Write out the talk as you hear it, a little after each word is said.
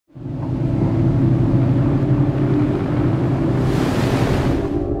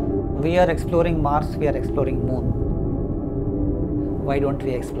we are exploring Mars, we are exploring Moon. Why don't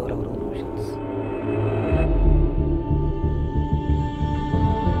we explore our own oceans?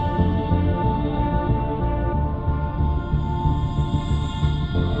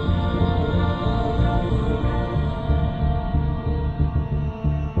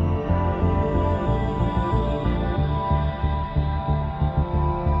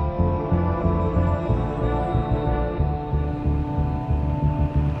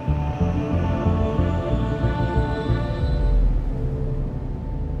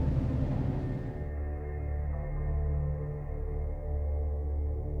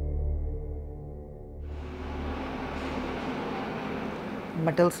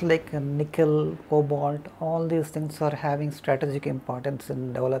 Metals like nickel, cobalt, all these things are having strategic importance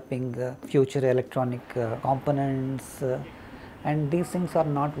in developing future electronic components, and these things are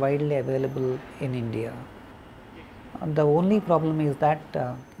not widely available in India. The only problem is that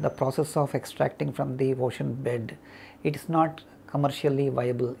the process of extracting from the ocean bed, it is not commercially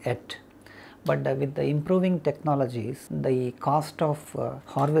viable yet. But with the improving technologies, the cost of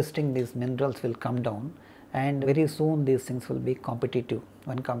harvesting these minerals will come down, and very soon these things will be competitive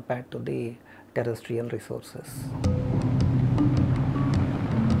when compared to the terrestrial resources.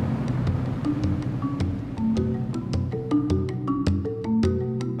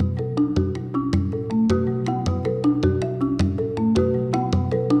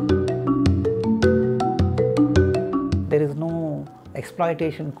 There is no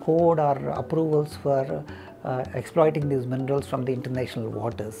exploitation code or approvals for exploiting these minerals from the international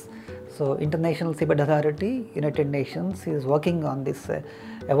waters. So, International Seabed Authority, United Nations is working on this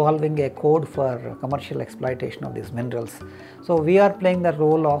evolving a code for commercial exploitation of these minerals. So, we are playing the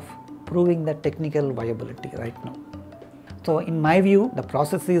role of proving the technical viability right now. So, in my view, the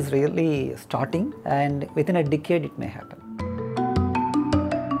process is really starting, and within a decade it may happen.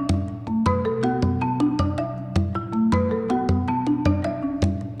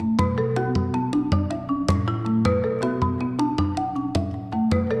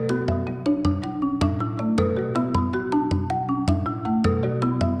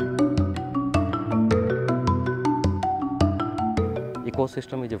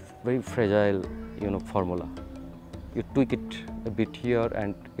 Ecosystem is a very fragile, formula. You tweak it a bit here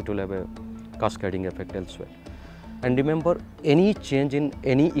and it will have a cascading effect elsewhere. And remember, any change in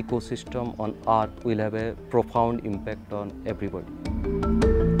any ecosystem on Earth will have a profound impact on everybody.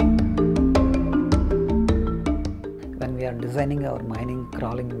 When we are designing our mining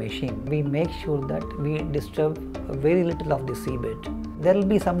crawling machine, we make sure that we disturb very little of the seabed. There will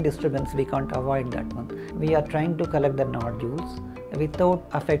be some disturbance, we can't avoid that one. We are trying to collect the nodules without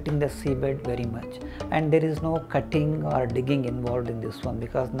affecting the seabed very much, and there is no cutting or digging involved in this one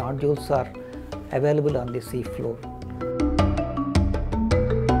because nodules are available on the sea floor.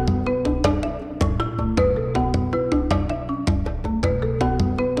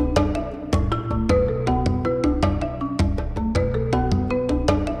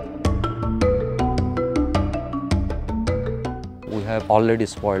 We have already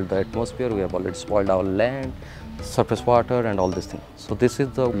spoiled the atmosphere, we have already spoiled our land, surface water and all these things. So this is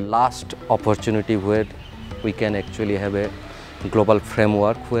the last opportunity where we can actually have a global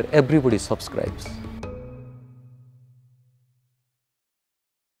framework where everybody subscribes.